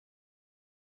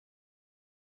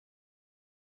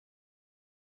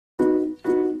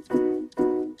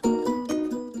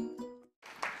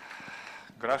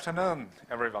afternoon,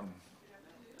 everyone.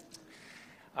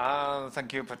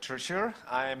 Thank you, Patricia.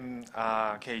 I'm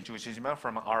Keiichi Ushijima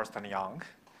from Ernst Young.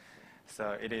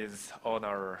 So it is an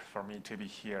honor for me to be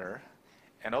here,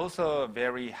 and also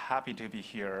very happy to be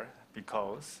here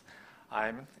because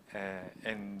I'm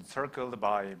encircled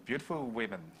by beautiful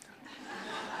women.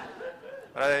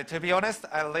 To be honest,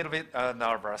 I'm a little bit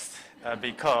nervous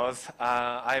because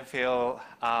I feel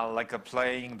like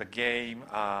playing the game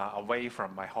away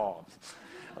from my home,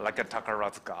 like a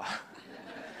Takaratsuka.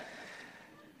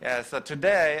 Yeah, so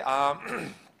today,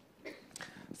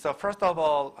 so first of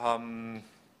all,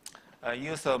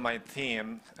 you saw my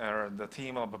theme, the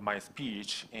theme of my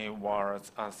speech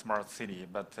was smart city,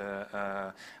 but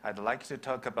I'd like to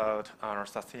talk about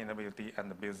sustainability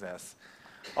and business.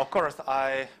 Of course,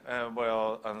 I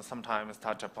will sometimes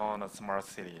touch upon smart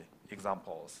city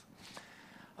examples.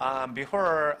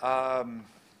 Before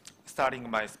starting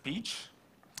my speech,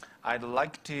 I'd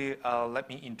like to let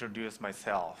me introduce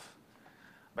myself,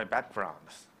 my background.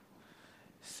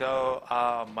 So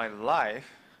my life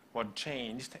was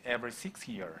changed every 6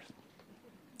 years.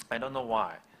 I don't know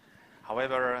why.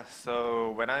 However,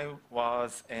 so when I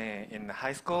was in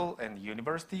high school and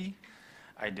university,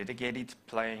 I dedicated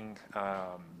playing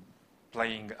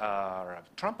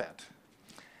trumpet.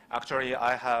 Actually,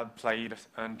 I have played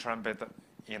trumpet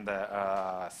in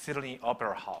the Sydney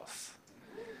Opera House.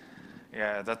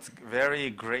 Yeah, that's very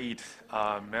great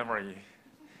memory.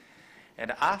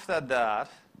 And after that,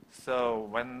 so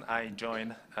when I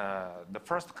joined the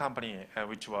first company,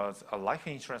 which was a life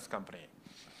insurance company,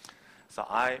 so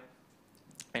I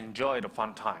enjoyed a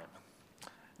fun time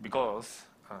because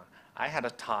I had a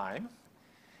time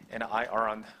and I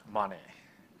earned money.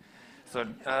 So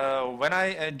when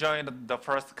I joined the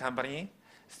first company,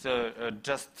 so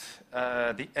just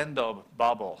the end of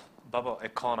bubble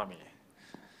economy.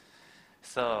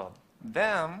 So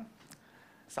then,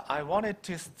 so I wanted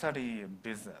to study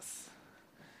business.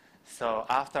 So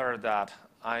after that,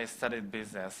 I studied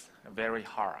business very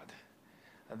hard.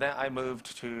 Then I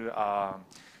moved to a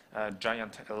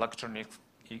giant electronics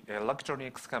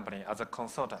company as a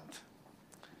consultant.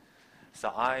 So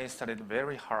I studied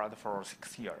very hard for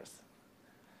 6 years.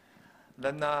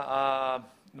 Then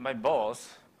my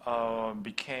boss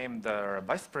became the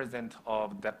vice president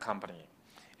of that company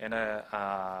and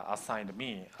assigned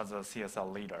me as a CSR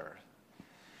leader.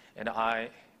 And I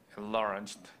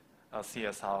launched a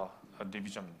CSR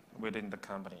division within the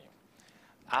company.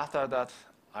 After that,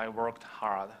 I worked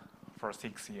hard for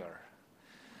 6 years.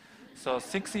 So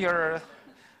 6 years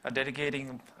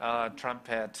dedicating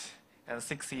trumpet, and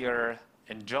 6 years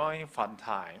enjoying fun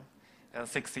time, and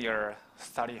 6 years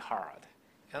study hard,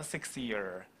 and 6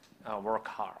 years work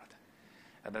hard.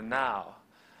 And then now,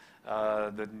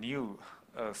 the new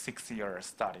 6 years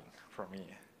starting for me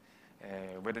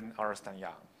within Ernst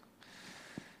Young.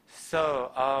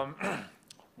 So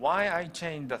why I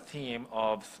changed the theme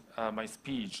of my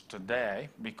speech today?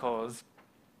 Because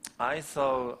I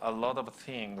saw a lot of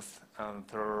things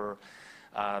through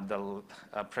the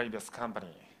previous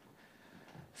company.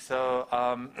 So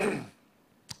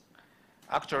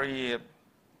actually,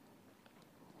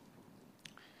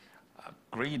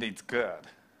 greed is good.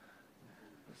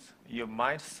 You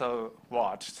might have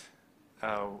watched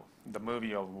the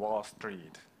movie of Wall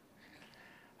Street.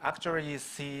 Actually,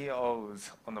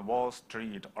 CEOs on the Wall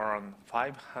Street earn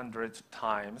 500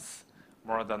 times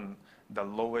more than the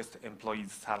lowest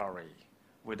employee's salary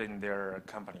within their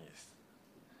companies.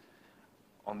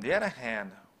 On the other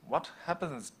hand, what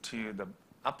happens to the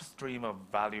upstream of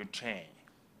value chain?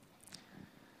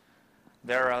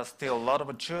 There are still a lot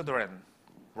of children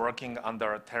working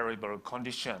under a terrible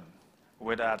condition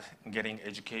without getting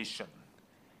education.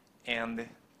 And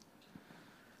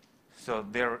so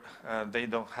they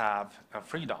don't have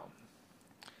freedom.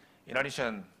 In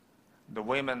addition, the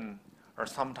women are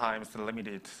sometimes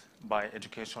limited by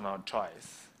educational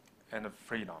choice and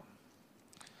freedom.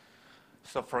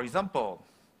 So for example,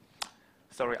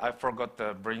 sorry, I forgot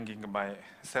bringing my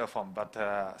cell phone, but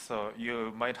so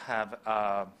you might have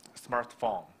a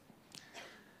smartphone.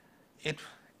 It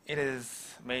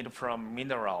is made from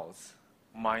minerals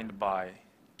mined by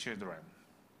children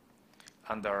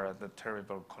under the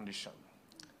terrible condition.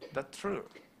 That's true.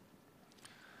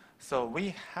 So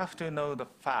we have to know the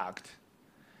fact,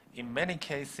 in many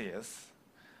cases,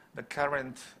 the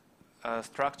current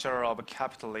structure of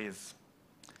capitalism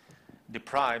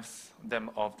deprives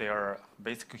them of their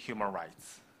basic human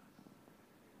rights.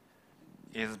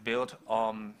 It is built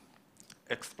on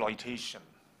exploitation,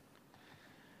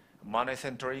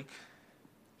 money-centric,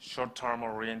 short-term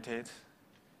oriented,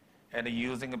 and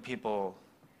using people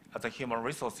as a human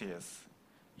resources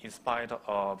in spite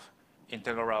of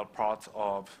integral parts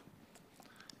of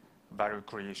value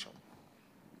creation.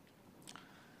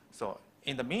 So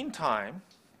in the meantime,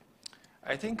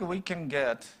 I think we can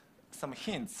get some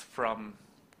hints from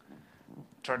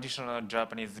traditional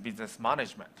Japanese business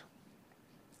management.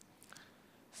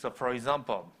 So for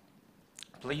example,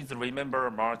 please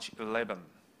remember March 11.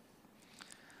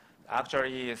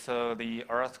 Actually, so the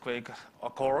earthquake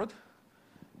occurred.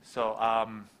 So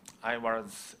I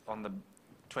was on the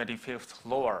 25th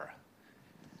floor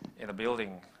in a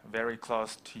building very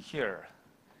close to here.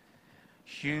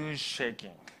 Huge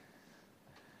shaking.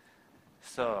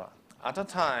 So at the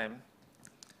time,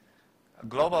 a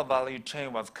global value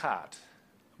chain was cut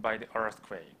by the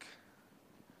earthquake.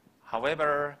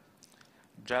 However,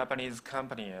 Japanese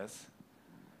companies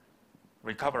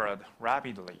recovered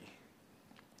rapidly.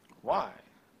 Why?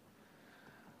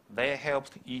 They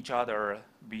helped each other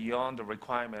beyond the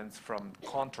requirements from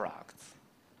contracts.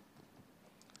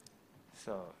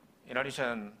 So, in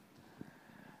addition,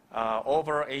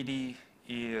 over 80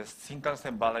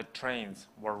 Shinkansen bullet trains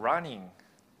were running.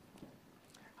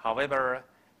 However,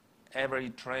 every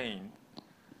train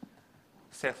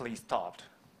safely stopped.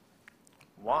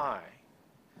 Why?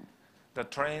 The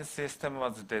train system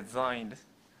was designed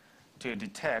to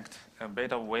detect a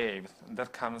beta wave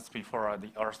that comes before the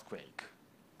earthquake.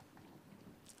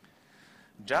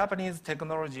 Japanese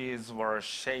technologies were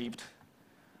shaped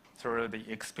through the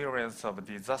experience of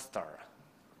disaster.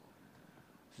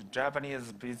 The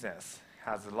Japanese business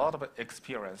has a lot of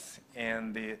experience,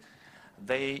 and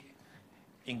they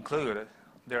include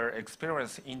their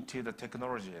experience into the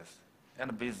technologies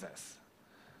and business.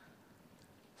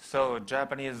 So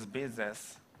Japanese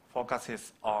business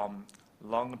focuses on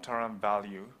long-term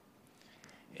value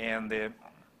and the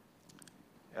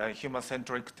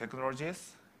human-centric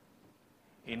technologies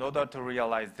in order to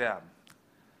realize them.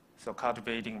 So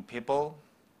cultivating people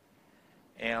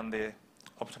and the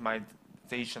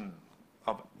optimization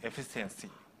of efficiency.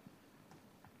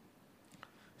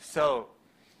 So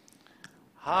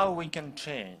how we can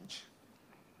change?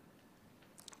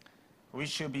 We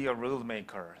should be a rule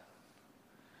maker.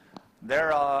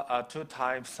 There are two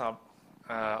types of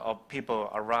people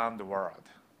around the world: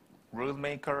 rule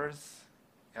makers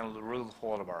and rule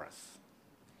followers.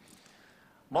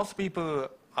 Most people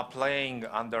are playing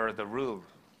under the rule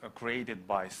created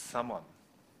by someone.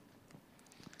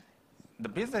 The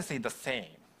business is the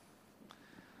same.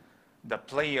 The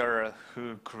player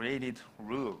who created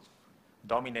rule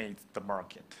dominates the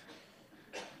market.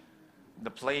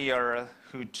 The player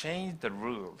who changed the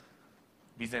rule,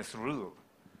 business rule,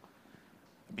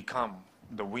 become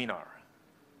the winner.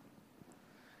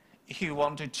 If you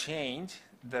want to change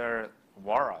the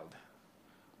world,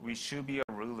 we should be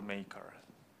a rule maker.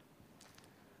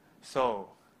 So,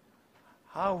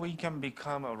 how we can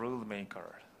become a rule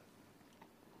maker?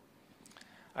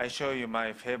 I show you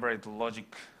my favorite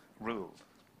logic rule: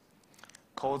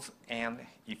 cause and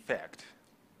effect.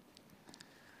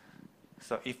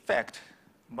 So effect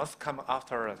must come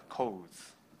after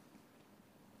cause.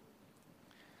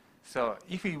 So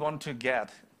if we want to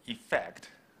get effect,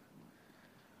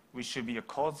 we should be a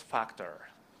cause factor.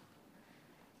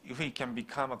 If we can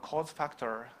become a cause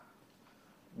factor,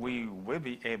 we will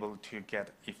be able to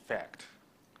get effect.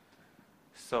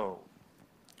 So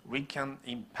we can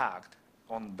impact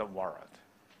on the world.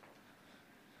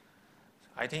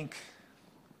 I think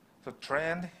the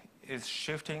trend is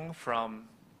shifting from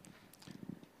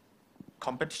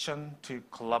competition to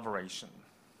collaboration.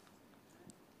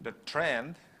 The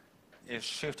trend is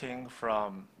shifting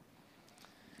from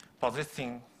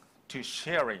possessing to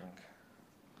sharing.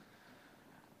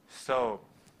 So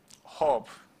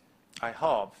I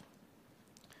hope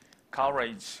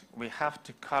we have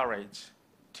the courage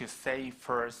to say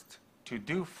first, to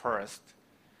do first,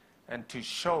 and to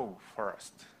show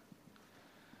first.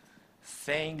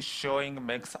 Saying, showing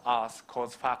makes us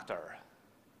cause factor.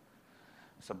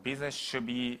 So business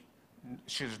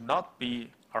should not be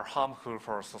harmful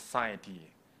for society,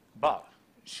 but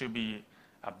should be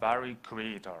a value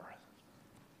creator.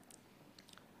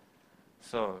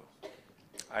 So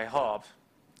I hope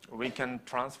we can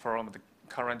transform the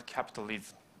current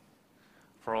capitalism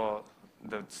for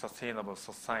the sustainable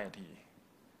society.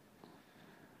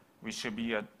 We should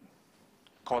be a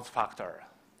cause factor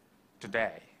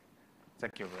today.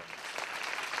 Thank you very much.